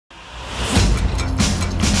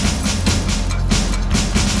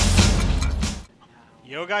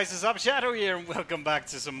Yo guys, it's Up Shadow here and welcome back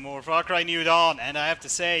to some more Far Cry New Dawn. And I have to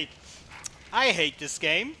say, I hate this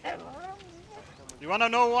game. You wanna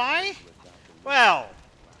know why? Well,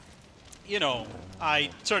 you know,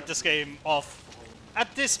 I turned this game off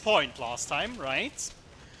at this point last time, right?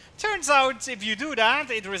 Turns out if you do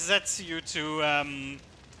that, it resets you to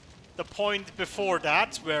the point before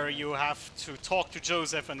that, where you have to talk to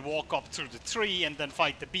Joseph and walk up through the tree and then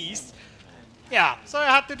fight the beast. Yeah, so I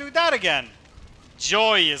had to do that again.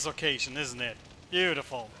 Joyous occasion, isn't it?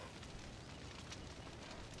 Beautiful.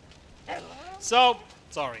 So,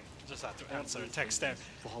 sorry, just had to answer a text there.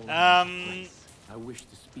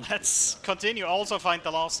 Let's continue. Also find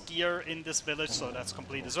the last gear in this village, so that's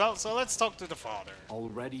complete as well. So let's talk to the father.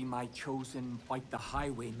 Already my chosen fight the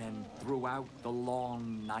Highwaymen throughout the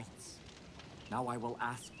long nights. Now I will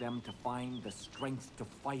ask them to find the strength to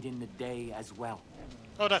fight in the day as well.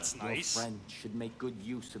 Oh, that's nice. Your friend should make good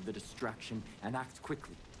use of the distraction and act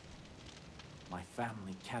quickly. My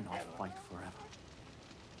family cannot fight forever.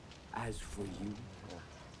 As for you,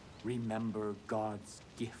 remember God's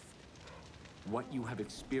gift. What you have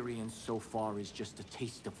experienced so far is just a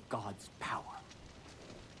taste of God's power.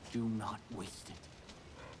 Do not waste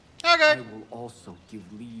it. Okay. I will also give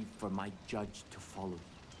leave for my judge to follow you.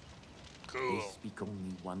 Cool. They speak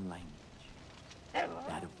only one language,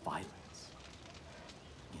 that of violence.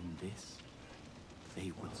 In this,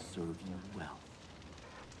 they will serve you well.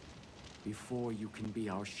 Before you can be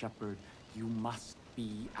our shepherd, you must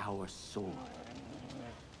be our sword.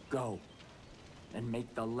 Go, and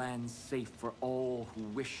make the land safe for all who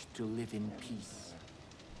wish to live in peace.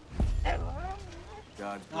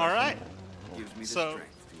 All right. Gives me the So,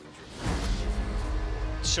 strength to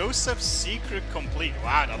endure. Joseph's secret complete.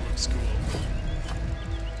 Wow, that looks cool.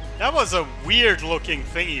 That was a weird looking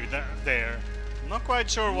thingy there. I'm not quite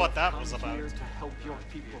sure what that was about. To help your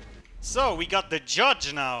people. So, we got the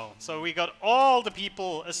judge now. So, we got all the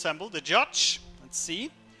people assembled. The judge, let's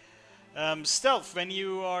see. Stealth, when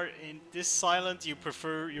you are in this silent, you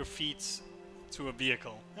prefer your feet to a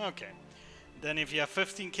vehicle. Okay. Then if you have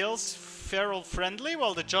 15 kills, feral friendly.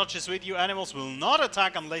 While the judge is with you, animals will not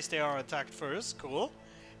attack unless they are attacked first. Cool.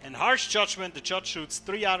 And harsh judgment, the judge shoots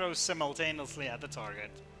 3 arrows simultaneously at the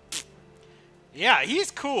target. Yeah,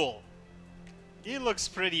 he's cool. He looks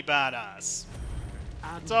pretty badass.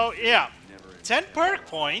 So, yeah. 10 perk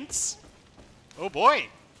points. Oh boy.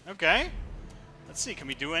 Okay. Let's see, can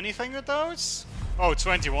we do anything with those? Oh,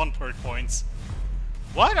 21 perk points.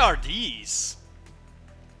 What are these?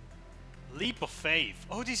 Leap of Faith.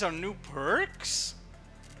 Oh, these are new perks?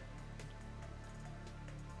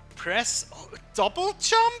 Press... Oh, double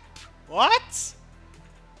jump? What?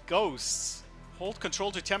 Ghosts. Hold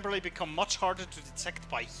control to temporarily become much harder to detect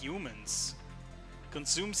by humans.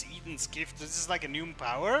 Consumes Eden's gift. This is like a new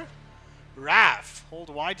power? Wrath. Hold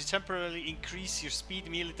Y to temporarily increase your speed,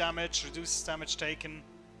 melee damage, reduces damage taken.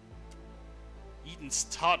 Eden's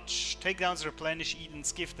touch. Takedowns replenish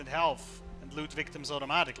Eden's gift and health and loot victims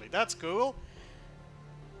automatically. That's cool.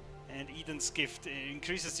 And Eden's gift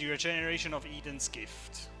increases the regeneration of Eden's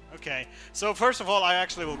gift. Okay, so first of all, I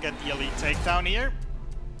actually will get the elite takedown here.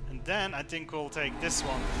 And then I think we'll take this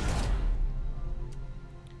one.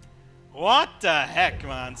 What the heck,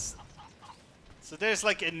 man? So there's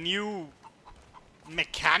like a new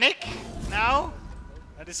mechanic now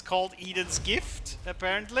that is called Eden's Gift,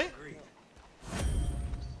 apparently.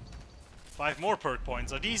 5 more perk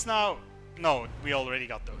points. Are these now? No, we already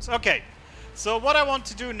got those. Okay, so what I want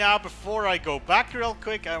to do now, before I go back real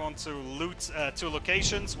quick, I want to loot 2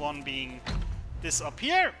 locations. One being this up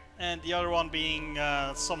here, and the other one being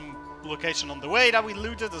some location on the way that we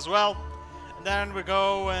looted as well. And then we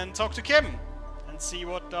go and talk to Kim and see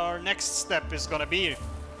what our next step is gonna be.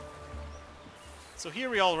 So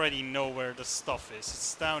here we already know where the stuff is.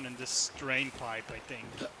 It's down in this drain pipe, I think.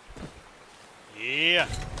 Yeah.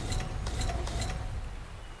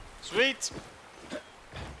 Sweet.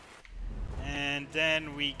 And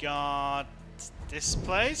then we got this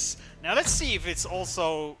place. Now let's see if it's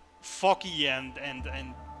also foggy and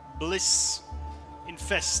bliss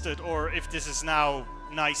infested, or if this is now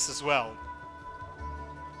nice as well.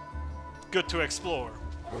 Good to explore.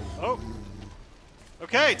 Oh.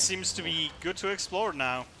 Okay, it seems to be good to explore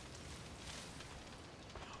now.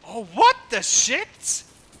 Oh, what the shit?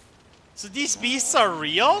 So these beasts are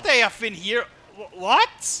real? They have been here...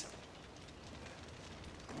 What?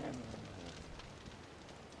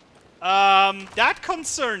 That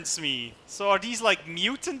concerns me. So are these like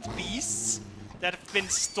mutant beasts that have been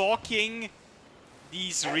stalking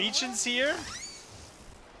these regions here?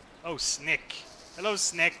 Oh, Snick. Hello,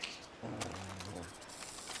 Snick.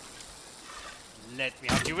 Let me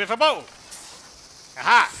hug you with a bow.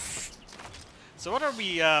 Aha! So what are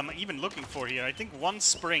we even looking for here? I think one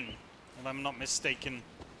spring, if I'm not mistaken.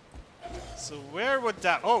 So where would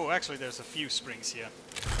that... Oh, actually there's a few springs here.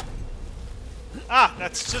 Ah,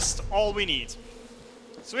 that's just all we need.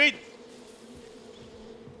 Sweet!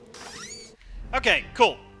 Okay,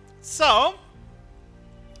 cool. So...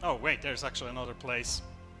 Oh, wait, there's actually another place.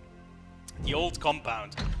 The old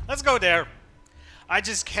compound. Let's go there. I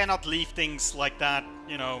just cannot leave things like that,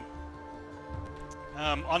 you know,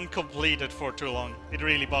 uncompleted for too long. It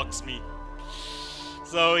really bugs me.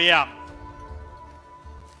 So, yeah.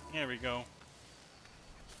 Here we go.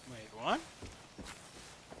 Wait, what?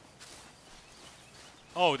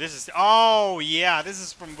 Oh, this is... Oh, yeah, this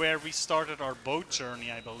is from where we started our boat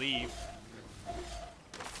journey, I believe.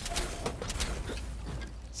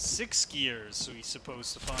 6 gears we're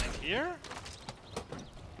supposed to find here.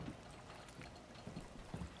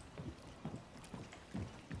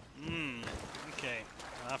 Okay.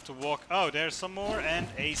 I'll have to walk... Oh, there's some more and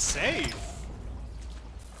a save.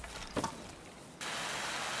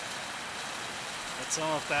 Get some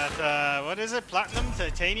of that, what is it? Platinum?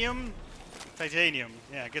 Titanium? Titanium.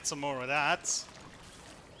 Yeah, get some more of that.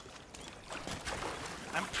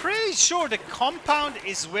 I'm pretty sure the compound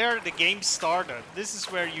is where the game started. This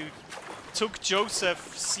is where you took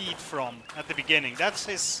Joseph's seed from at the beginning. That's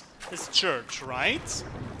his church, right?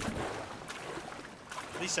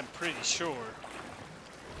 At least I'm pretty sure.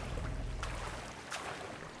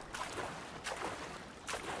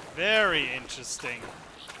 Very interesting.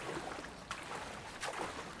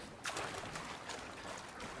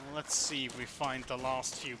 Well, let's see if we find the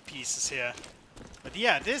last few pieces here. But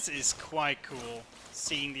yeah, this is quite cool.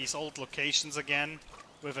 Seeing these old locations again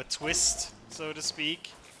with a twist, so to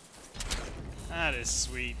speak. That is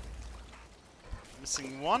sweet.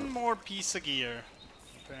 Missing one more piece of gear,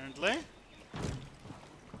 apparently.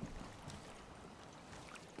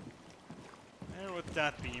 Where would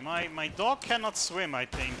that be? My dog cannot swim, I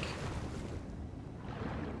think.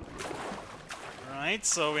 Right,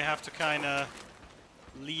 so we have to kind of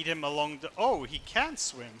lead him along the... Oh, he can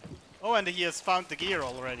swim. Oh, and he has found the gear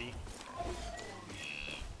already.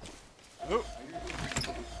 Oh.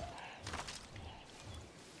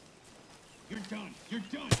 You're done. You're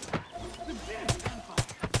done.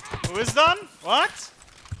 Who is done? What?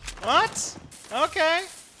 What? Okay.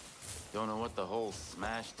 Don't know what the whole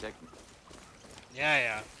smash technique.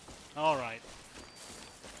 Yeah. All right.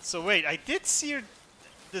 So wait, I did see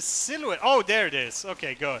the silhouette. Oh, there it is.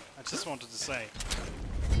 Okay, good. I just wanted to say.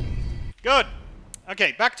 Good.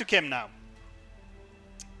 Okay, back to Kim now.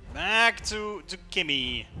 Back to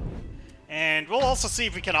Kimmy. And we'll also see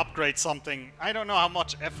if we can upgrade something. I don't know how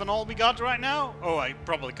much ethanol we got right now. Oh, I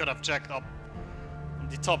probably could have checked up on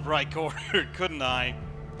the top right corner, couldn't I?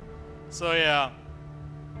 So yeah.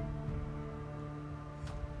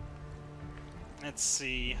 Let's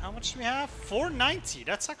see, how much do we have? 490,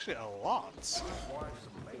 that's actually a lot.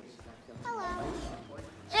 Hello.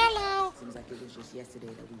 Hello! Seems like it was just yesterday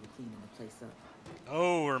that we were cleaning the place up.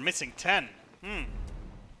 Oh, we're missing 10.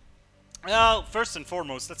 Well, first and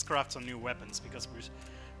foremost, let's craft some new weapons, because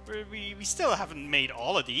we still haven't made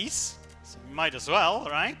all of these. So we might as well,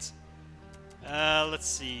 right? Let's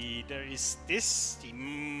see, there is this, the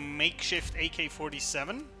makeshift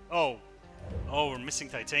AK-47. Oh, we're missing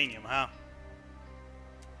titanium, huh?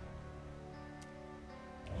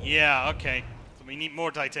 Yeah, okay. So we need more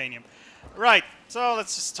titanium. Right, so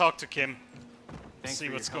let's just talk to Kim. See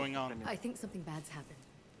what's going on. I think something bad's happened.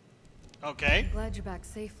 Okay. I'm glad you're back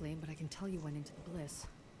safely, but I can tell you went into the Bliss.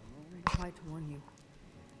 I tried to warn you.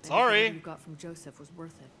 Sorry. Anything you got from Joseph was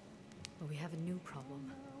worth it. But we have a new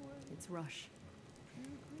problem. It's Rush.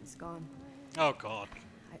 He's gone. Oh god.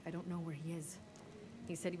 I don't know where he is.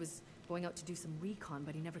 He said he was going out to do some recon,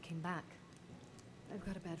 but he never came back. I've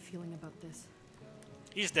got a bad feeling about this.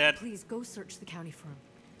 He's dead. Please go search the county for him.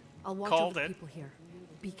 I'll watch Called over the it. people here.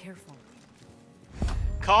 Be careful.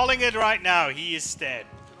 Calling it right now, he is dead.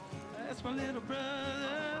 That's my little brother.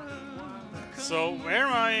 So where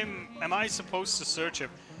am I supposed to search him?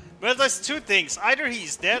 Well, there's two things. Either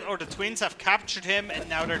he's dead or the twins have captured him and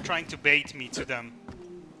now they're trying to bait me to them.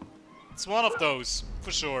 It's one of those,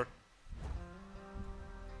 for sure.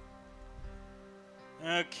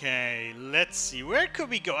 Okay, let's see. Where could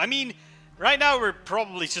we go? I mean, right now we're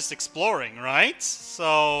probably just exploring, right?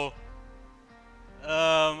 So,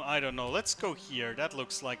 I don't know. Let's go here. That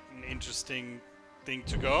looks like an interesting thing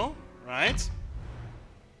to go, right?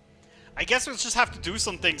 I guess we'll just have to do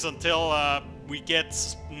some things until we get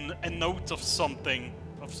a note of something,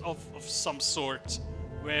 of some sort,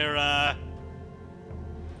 where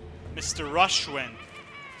Mr. Rush went.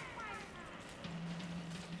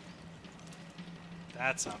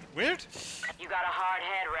 That sounded weird. You got a hard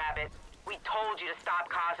head, Rabbit. We told you to stop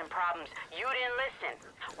causing problems. You didn't listen.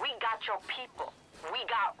 We got your people. We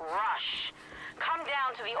got Rush. Come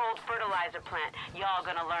down to the old fertilizer plant. Y'all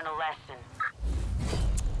gonna learn a lesson.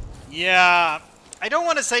 Yeah, I don't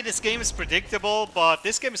want to say this game is predictable, but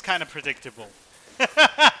this game is kind of predictable.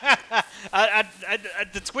 The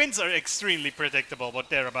twins are extremely predictable, what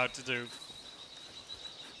they're about to do.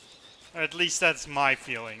 Or at least that's my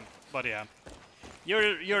feeling. But yeah,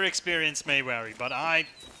 your experience may vary, but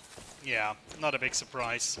yeah, not a big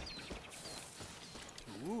surprise.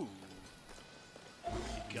 Ooh,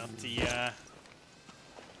 we got the.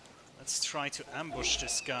 Let's try to ambush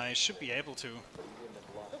this guy. I should be able to.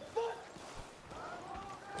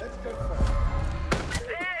 There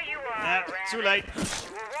you are, Rabbit. Too late. You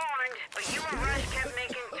were warned, but you and Rush kept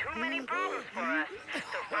making too many problems for us.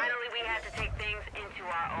 So finally we had to take things into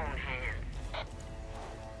our own hands.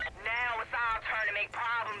 Now it's our turn to make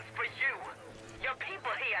problems for you. Your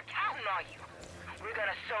people here counting on you. We're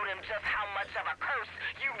gonna show them just how much of a curse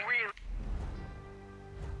you really...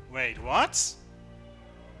 Wait, what?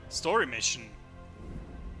 Story mission.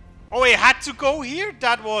 Oh, I had to go here?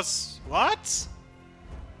 That was... What?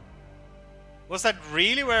 Was that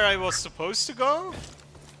really where I was supposed to go?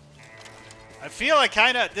 I feel like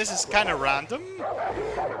this is kinda random.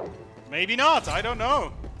 Maybe not, I don't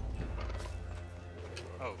know.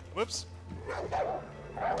 Oh, whoops.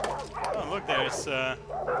 Oh, look, there's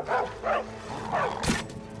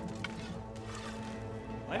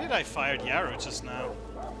Why did I fire the arrow just now?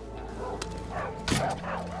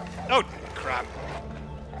 Oh, crap.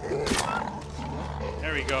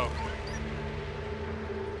 There we go.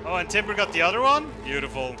 Oh, and Timber got the other one?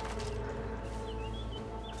 Beautiful.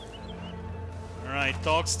 Alright,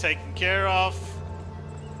 dog's taken care of.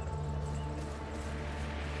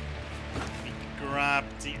 We grab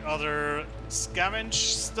the other scavenge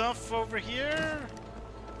stuff over here.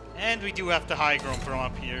 And we do have the high ground from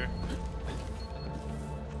up here.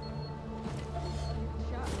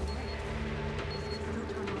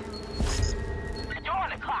 You're on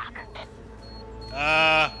the clock. Look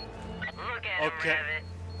at okay. him, Rabbit.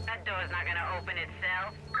 That door's not gonna open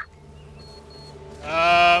itself.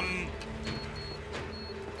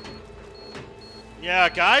 Yeah,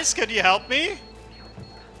 guys, could you help me?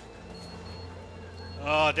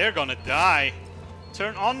 Oh, they're gonna die.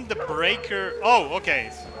 Turn on the breaker. Oh,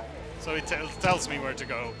 okay. So it tells me where to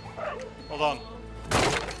go. Hold on.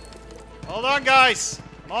 Hold on, guys.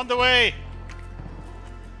 I'm on the way.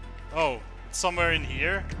 Oh, it's somewhere in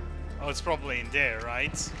here. Oh, it's probably in there,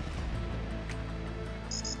 right?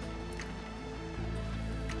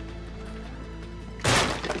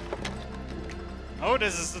 Oh,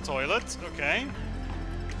 this is the toilet. Okay.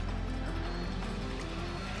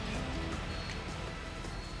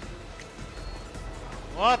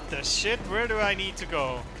 What the shit? Where do I need to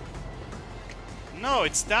go? No,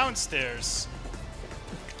 it's downstairs.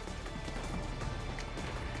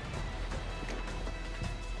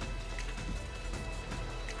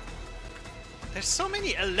 There's so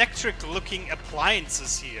many electric-looking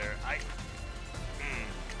appliances here.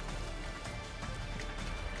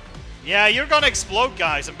 Yeah, you're gonna explode,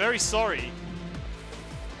 guys. I'm very sorry.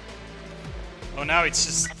 Oh, now it's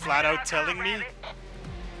just flat out telling me.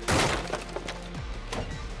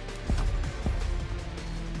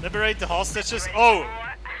 Liberate the hostages. Oh!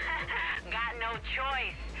 Got no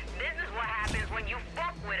choice. This is what happens when you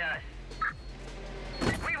fuck with us.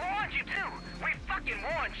 We warned you too. We fucking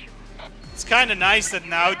warned you. It's kind of nice that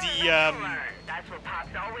now the That's what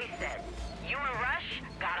Pops always said. You and Rush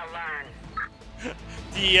gotta learn.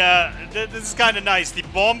 this is kind of nice. The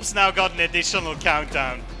bombs now got an additional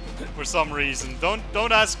countdown for some reason.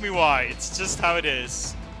 Don't ask me why. It's just how it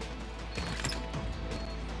is.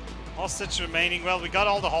 Hostage remaining. Well, we got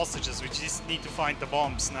all the hostages. We just need to find the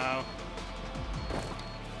bombs now.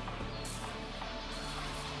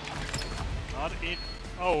 Not it.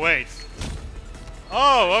 Oh wait.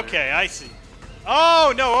 Oh, okay. I see.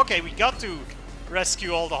 Oh no. Okay, we got to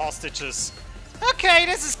rescue all the hostages. Okay,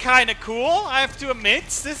 this is kind of cool. I have to admit,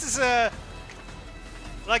 this is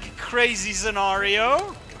like a crazy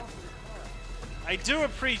scenario. I do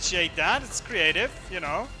appreciate that. It's creative, you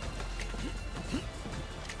know.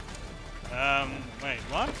 Wait,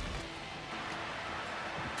 what?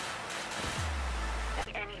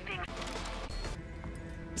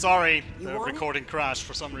 Sorry, the recording crashed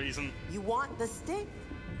for some reason. You want the stick?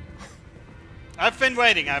 I've been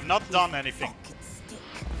waiting. I've not done anything.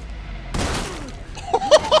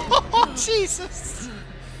 Jesus!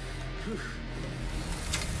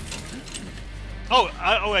 Oh,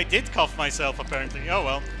 I did cuff myself apparently. Oh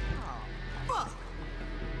well.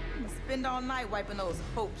 spend all night wiping those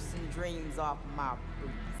hopes and dreams off my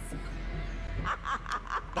boots.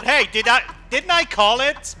 But hey, didn't I call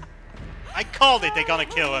it? I called it. They're gonna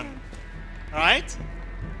kill him. All right?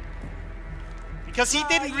 Because he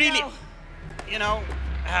didn't really, you know.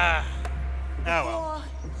 Oh well.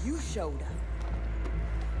 Before you showed up,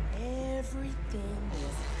 everything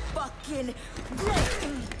was fucking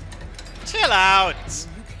great. Chill out.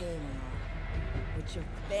 You came along with your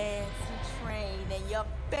fancy train and your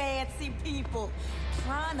fancy people,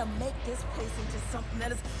 trying to make this place into something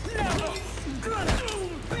that is never gonna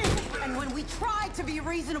be. And when we tried to be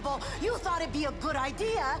reasonable, you thought it'd be a good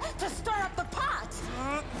idea to stir up the pot.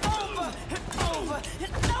 Over and over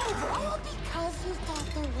and over. All because you thought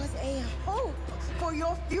there was a hope for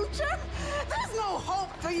your future? There's no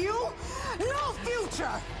hope for you. No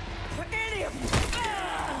future for any of you.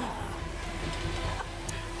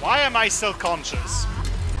 Why am I still conscious?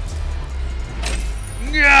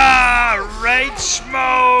 Yeah, rage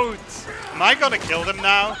mode! Am I gonna kill them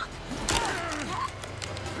now?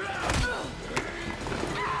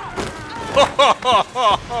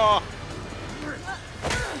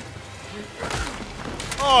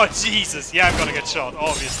 Oh, Jesus. Yeah, I'm gonna get shot,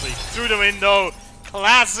 obviously. Through the window.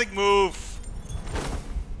 Classic move.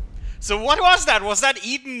 So what was that? Was that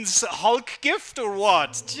Eden's Hulk gift or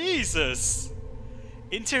what? Jesus.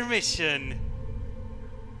 Intermission.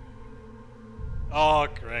 Oh,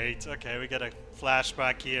 great. Okay, we get a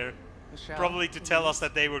flashback here. Michelle, Probably to tell us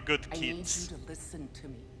that they were good I need kids. you to listen to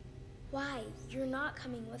me. Why? You're not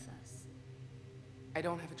coming with us. I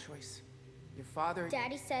don't have a choice. Your father...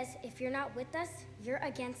 Daddy says if you're not with us, you're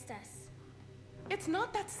against us. It's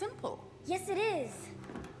not that simple. Yes, it is.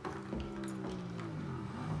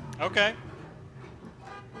 Okay.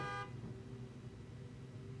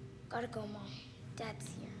 Gotta go, Mom. Dad's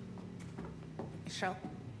here. Michelle,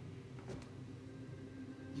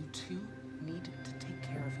 you two need to take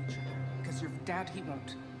care of each other. Because your dad, he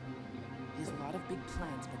won't. He has a lot of big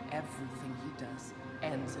plans, but everything he does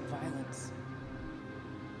ends in violence.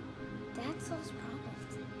 Dad solves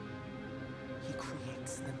problems. He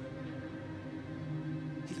creates them.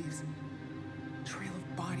 He leaves a trail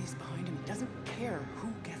of bodies behind him. He doesn't care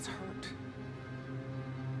who gets hurt.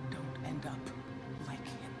 Don't end up like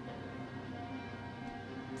him.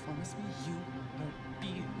 Promise me you won't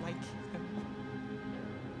be like him.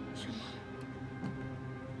 Sure,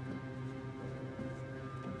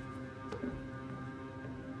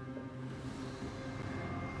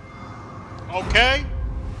 Mom. Okay.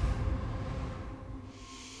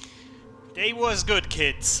 They was good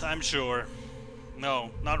kids, I'm sure. No,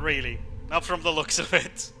 not really. Not from the looks of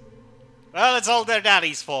it. Well, it's all their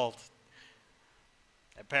daddy's fault.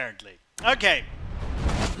 Apparently. Okay.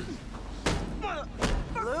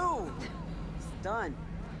 Blue! It's done.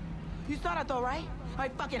 You saw that though, right? How he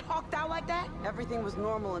fucking hawked out like that? Everything was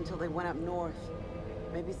normal until they went up north.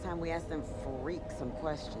 Maybe it's time we ask them freak some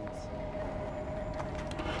questions.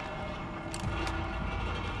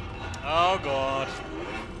 Oh god.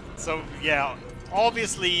 So, yeah.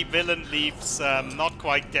 Obviously, villain leaves not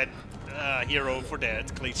quite dead hero for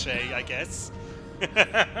dead. Cliche, I guess.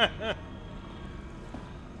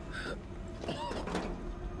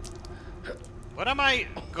 What am I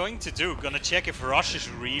going to do? Gonna check if Rush is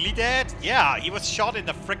really dead? Yeah, he was shot in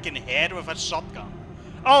the frickin' head with a shotgun.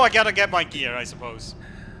 Oh, I gotta get my gear, I suppose.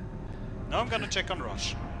 No, I'm gonna check on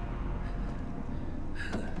Rush.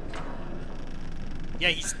 Yeah,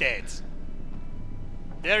 he's dead.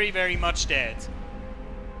 Very, very much dead.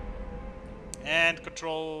 And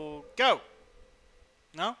control, go!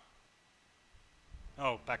 No?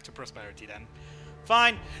 Oh, back to prosperity then.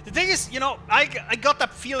 Fine. The thing is, you know, I got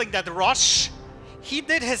that feeling that Rush, he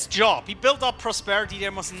did his job. He built up prosperity.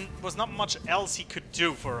 There was not much else he could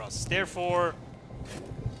do for us. Therefore,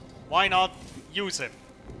 why not use him?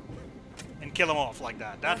 And kill him off like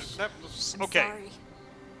that. That was okay. Sorry.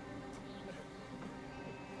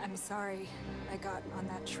 I'm sorry I got on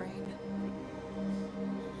that train.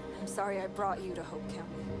 I'm sorry I brought you to Hope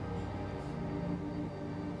County.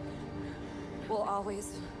 We'll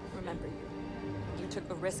always remember you. You took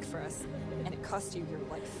a risk for us, and it cost you your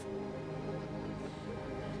life.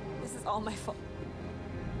 This is all my fault.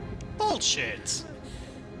 Bullshit.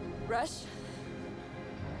 Rush,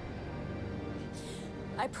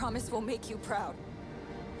 I promise we'll make you proud.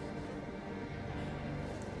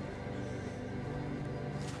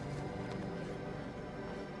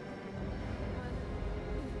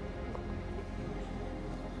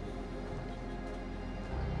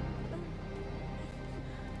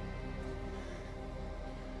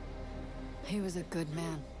 He was a good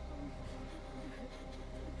man.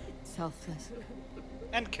 Selfless.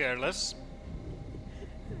 And careless.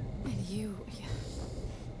 And you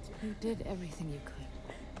did everything you could.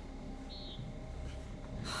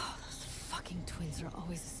 Oh, those fucking twins are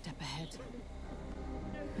always a step ahead.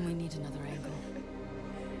 We need another angle.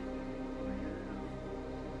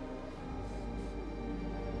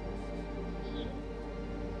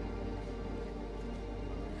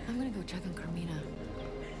 I'm gonna go check on Carmina.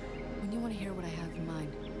 When you want to hear what I have in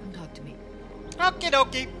mind, come talk to me. Okie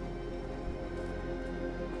dokie.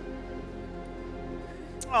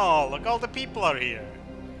 Oh, look, all the people are here.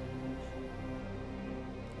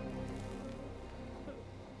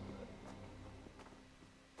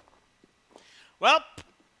 Well,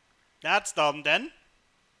 that's done then.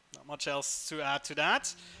 Not much else to add to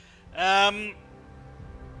that. Yeah,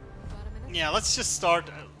 let's just start.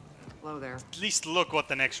 Hello there. At least look what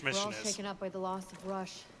the next mission We're all is. shaken up by the loss of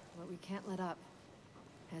Rush, but we can't let up.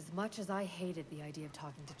 As much as I hated the idea of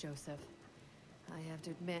talking to Joseph, I have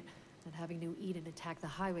to admit that having New Eden attack the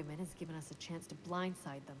Highwaymen has given us a chance to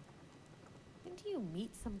blindside them. Didn't you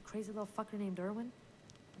meet some crazy little fucker named Irwin?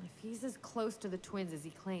 If he's as close to the twins as he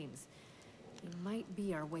claims, he might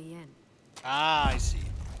be our way in. Ah, I see.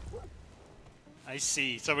 I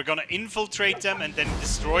see. So we're gonna infiltrate them and then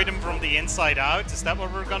destroy them from the inside out? Is that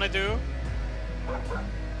what we're gonna do?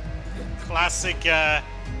 Classic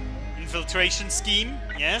infiltration scheme,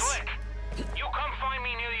 yes? Slick, you come find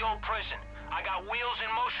me near the old prison. I got wheels in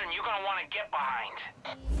motion you're gonna want to get behind.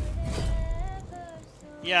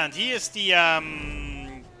 Yeah, and he is the,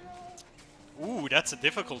 Ooh, that's a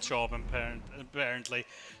difficult job, apparently.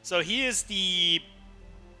 So he is the...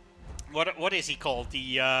 What is he called?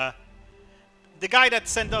 The guy that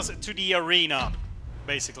sent us to the arena,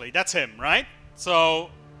 basically. That's him, right? So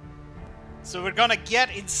we're gonna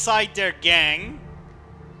get inside their gang,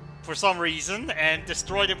 for some reason, and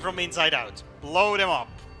destroy them from inside out. Blow them up,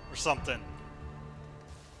 or something.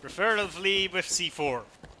 Preferably with C4.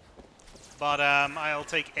 But I'll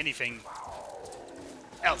take anything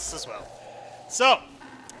else as well. So,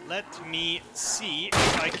 let me see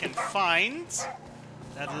if I can find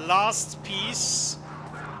that last piece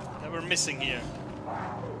that we're missing here.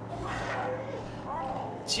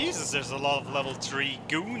 Jesus, there's a lot of level 3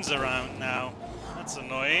 goons around now. That's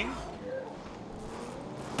annoying.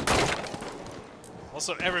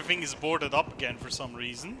 Also, everything is boarded up again for some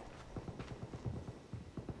reason.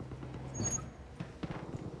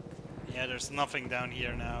 Yeah, there's nothing down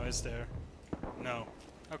here now, is there? No.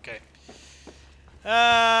 Okay.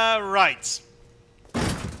 Right.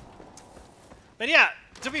 But yeah,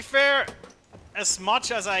 to be fair, as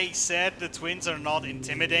much as I said the twins are not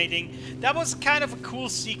intimidating, that was kind of a cool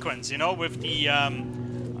sequence, you know, with the,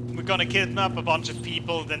 we're gonna kidnap a bunch of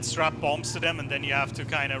people, then strap bombs to them, and then you have to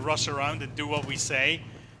kind of rush around and do what we say.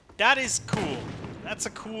 That is cool. That's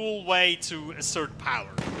a cool way to assert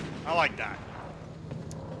power. I like that.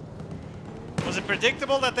 Was it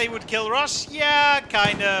predictable that they would kill Rush? Yeah,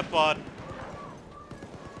 kinda, but...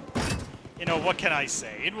 You know, what can I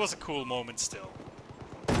say? It was a cool moment still.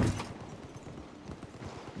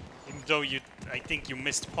 Even though I think you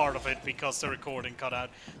missed part of it because the recording cut out.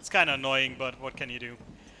 It's kinda annoying, but what can you do?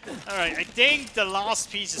 Alright, I think the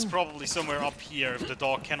last piece is probably somewhere up here. If the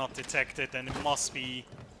dog cannot detect it, then it must be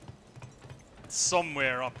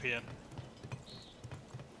somewhere up here.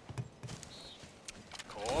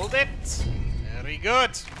 Called it! Very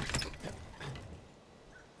good!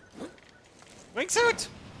 Wingsuit!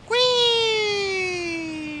 Whee!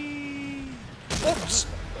 Oops!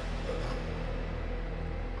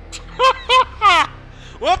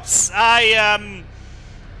 Whoops! I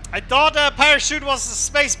thought a parachute was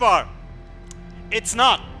a spacebar. It's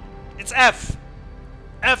not. It's F.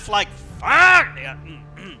 F like fuck! Yeah.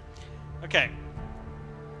 Okay.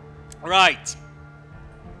 Right.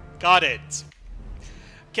 Got it.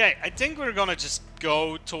 Okay, I think we're gonna just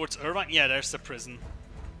go towards Irvine. Yeah, there's the prison.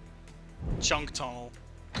 Junk tunnel.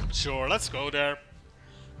 Sure, let's go there.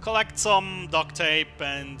 Collect some duct tape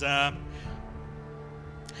and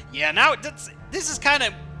yeah, now this is kind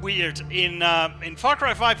of weird. In Far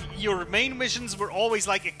Cry 5, your main missions were always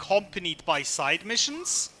like accompanied by side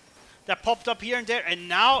missions that popped up here and there, and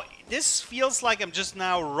now this feels like I'm just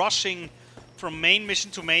now rushing from main mission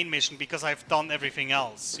to main mission because I've done everything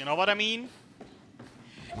else. You know what I mean?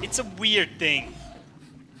 It's a weird thing.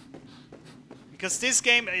 Because this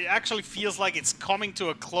game, it actually feels like it's coming to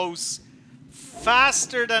a close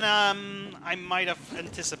faster than I might have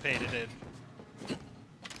anticipated it.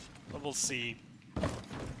 But we'll see.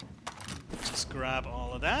 Just grab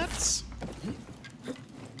all of that.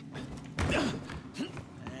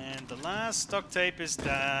 And the last duct tape is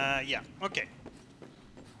the... yeah, okay.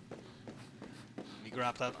 Let me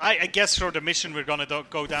grab that. I guess for the mission we're gonna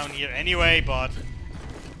go down here anyway, but...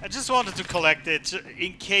 I just wanted to collect it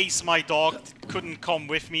in case my dog couldn't come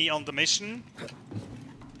with me on the mission.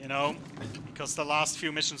 You know, because the last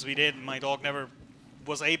few missions we did, my dog never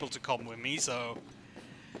was able to come with me, so...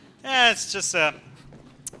 Yeah, it's just a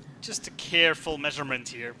careful measurement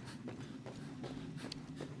here.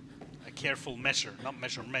 A careful measure, not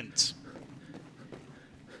measurement.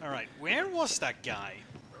 Alright, where was that guy?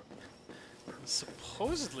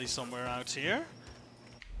 Supposedly somewhere out here.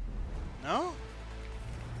 No?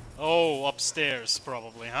 Oh, upstairs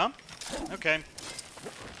probably, huh? Okay.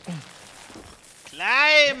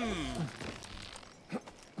 Climb!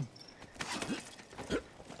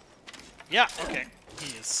 Yeah, okay.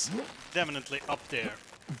 He is definitely up there.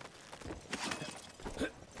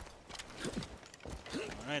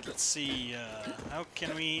 Alright, let's see. How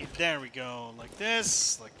can we... There we go. Like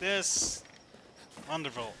this, like this.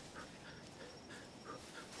 Wonderful.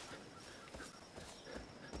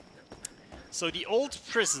 So the old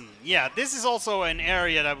prison. Yeah, this is also an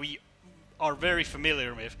area that we are very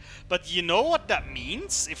familiar with. But you know what that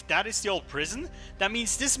means? If that is the old prison, that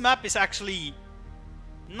means this map is actually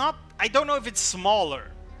not... I don't know if it's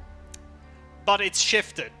smaller, but it's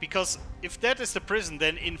shifted. Because if that is the prison,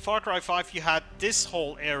 then in Far Cry 5 you had this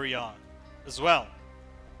whole area as well.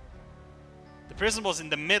 The prison was in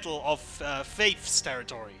the middle of Faith's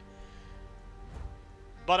territory.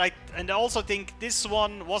 But I also think this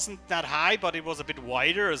one wasn't that high, but it was a bit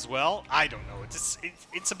wider as well. I don't know.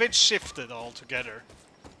 It's a bit shifted altogether.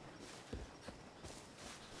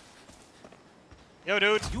 Yo,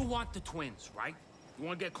 dude. You want the twins, right? You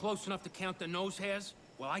want to get close enough to count the nose hairs?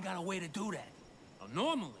 Well, I got a way to do that. Now,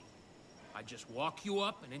 normally, I just walk you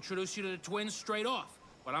up and introduce you to the twins straight off.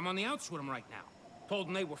 But I'm on the outs with them right now. Told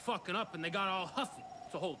them they were fucking up and they got all huffy.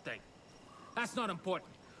 It's the whole thing. That's not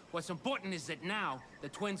important. What's important is that now, the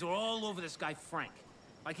twins are all over this guy Frank.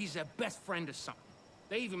 Like he's their best friend or something.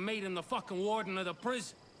 They even made him the fucking warden of the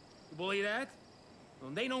prison. You believe that?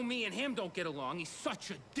 Well, they know me and him don't get along. He's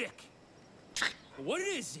such a dick. But what it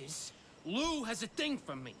is Lou has a thing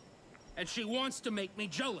for me. And she wants to make me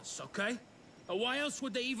jealous, okay? Or why else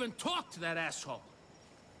would they even talk to that asshole?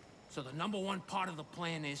 So the #1 part of the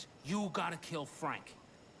plan is, you gotta kill Frank.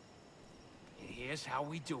 And here's how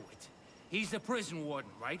we do it. He's the prison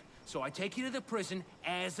warden, right? So I take you to the prison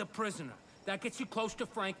as a prisoner. That gets you close to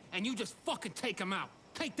Frank, and you just fucking take him out.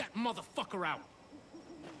 Take that motherfucker out.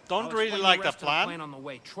 Don't really like that plan. Plan on the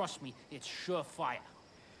way. Trust me, it's surefire.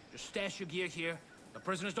 Just stash your gear here. The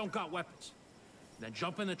prisoners don't got weapons. Then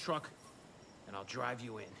jump in the truck, and I'll drive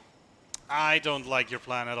you in. I don't like your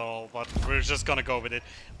plan at all, but we're just gonna go with it.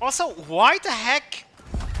 Also, why the heck?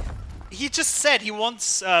 He just said he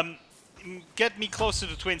wants get me close to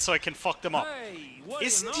the twins so I can fuck them up. Hey,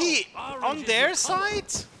 Isn't he on their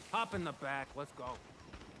side? Hop in the back. Let's go.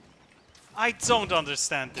 I don't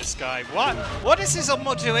understand this guy. What is his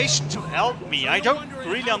motivation to help me? I don't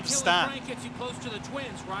really understand. Frank gets you close to the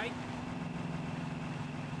twins, right?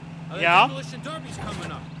 Yeah. The demolition derby's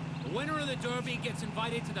coming up. The winner of the derby gets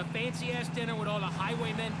invited to the fancy-ass dinner with all the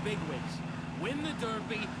Highwaymen bigwigs. Win the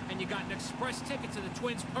derby, and you got an express ticket to the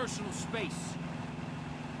twins' personal space.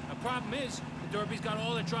 The problem is, the derby's got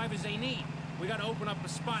all the drivers they need. We gotta open up a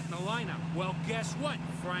spot in the lineup. Well, guess what?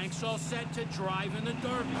 Frank's all set to drive in the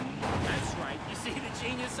derby. That's right. You see the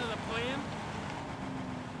genius of the plan?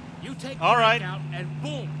 You take Frank out, and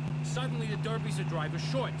boom! Suddenly the derby's a driver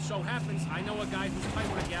short. So happens I know a guy who's tight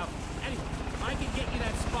with a gal. Anyway, I can get you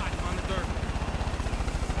that spot on the derby.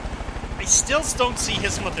 I still don't see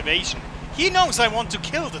his motivation. He knows I want to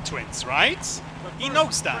kill the twins, right? But He first,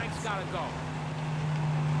 knows that. Frank's gotta go.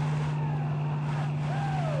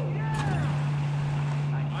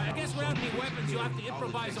 I guess without any weapons, you'll have to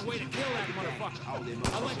improvise a way to kill that motherfucker. I'll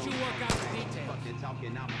let you work out the details.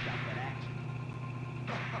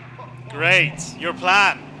 Great, your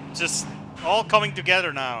plan. Just all coming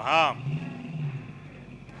together now, huh?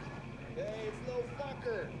 Hey, it's little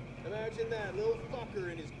fucker. Imagine that, little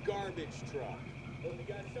fucker in his garbage truck. Hope you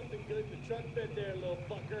got something good in the truck bed there, little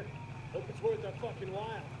fucker. Hope it's worth our fucking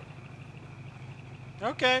while.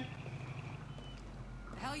 Okay.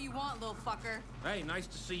 The hell you want, little fucker? Hey, nice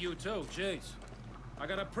to see you too. Jeez. I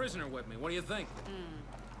got a prisoner with me. What do you think?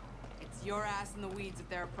 It's your ass in the weeds if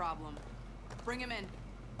they're a problem. Bring him in.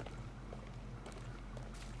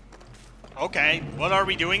 Okay, what are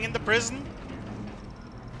we doing in the prison?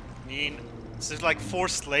 I mean, is this like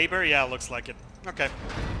forced labor? Yeah, looks like it. Okay.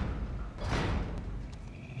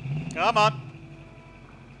 Come on.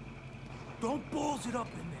 Don't balls it up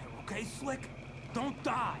in there, okay, Slick? Don't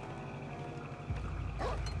die.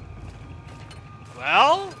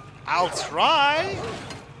 Well, I'll try.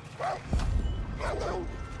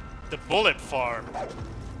 The bullet farm.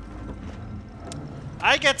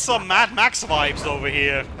 I get some Mad Max vibes over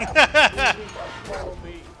here.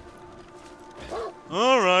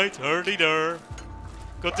 Alright, hurdy-dur.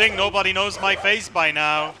 Good thing nobody knows my face by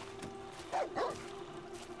now.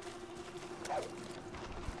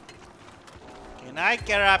 Can I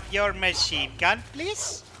grab your machine gun,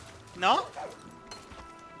 please? No?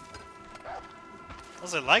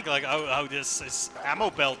 Also like how this ammo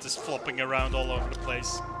belt is flopping around all over the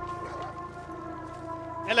place.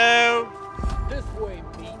 Hello! This way,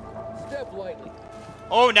 Pete. Step lightly.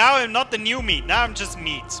 Oh, now I'm not the new meat. Now I'm just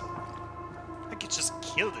meat. I could just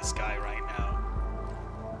kill this guy right now.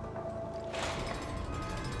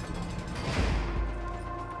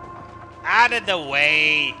 Out of the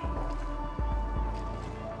way!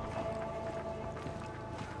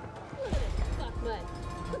 Fuck mud.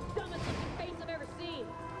 The dumbest looking face I've ever seen.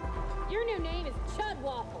 Your new name is Chud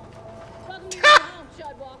Waffle. Welcome to your home,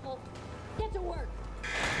 Chud Waffle. Get to work.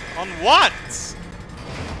 On what?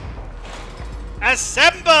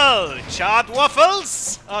 Assemble! Chad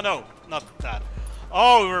waffles! Oh no, not that.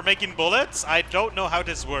 Oh, we're making bullets? I don't know how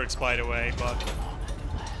this works, by the way, but...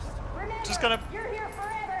 Just gonna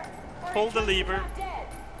pull the lever.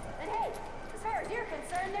 And hey, as far as you're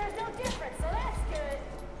concerned, there's no difference, so that's good.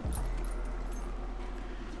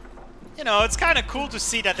 You know, it's kind of cool to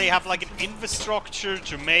see that they have like an infrastructure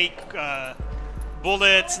to make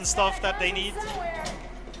bullets and stuff that they need.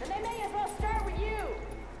 Then they may as well start with you.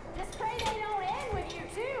 Just pray they don't end with you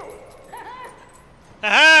too.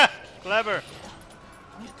 Haha! Clever.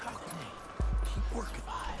 You talk to me. Keep working.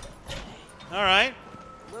 Alright.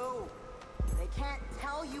 Lou, they can't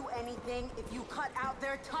tell you anything if you cut out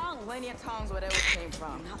their tongue. Plenty of tongues where those came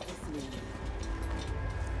from. I'm not listening.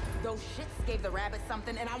 Those shits gave the rabbit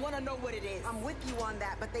something, and I want to know what it is. I'm with you on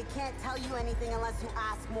that, but they can't tell you anything unless you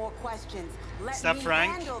ask more questions. Let Is that me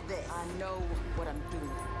Frank? handle this. I know what I'm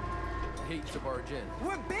doing. Hate to barge in.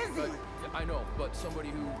 We're busy. Yeah, I know, but somebody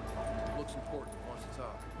who looks important wants to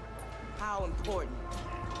talk. How important?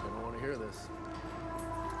 I don't want to hear this.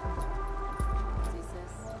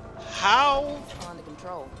 How? Under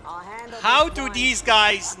control. I'll handle How this do one. these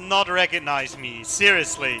guys not recognize me?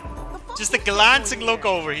 Seriously. Just a glancing look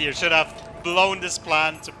over here should have blown this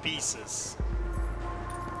plan to pieces.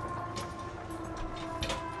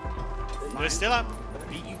 Do I still have...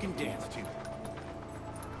 Beat you can dance to.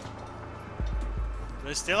 Do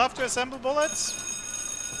I still have to assemble bullets?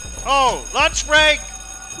 Oh, lunch break!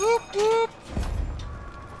 Whoop whoop!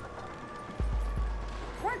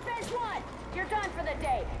 Workbench 1, you're done for the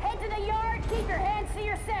day. Head to the yard, keep your hands to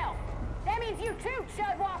yourself. That means you too,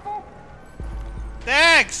 Chud Waffle.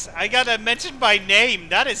 Thanks! I got a mention by name.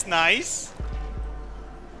 That is nice.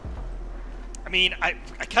 I mean, I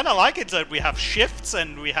kind of like it that we have shifts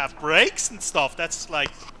and we have breaks and stuff. That's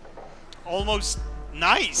like almost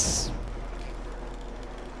nice.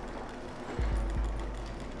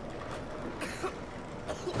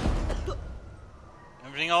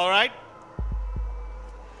 Everything all right?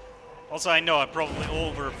 Also, I know I'm probably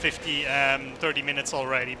over 30 minutes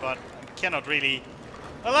already, but I cannot really...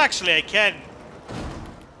 Well, actually, I can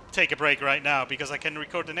take a break right now because I can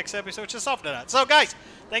record the next episode just after that. So, guys,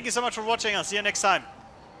 thank you so much for watching. I'll see you next time.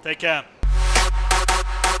 Take care.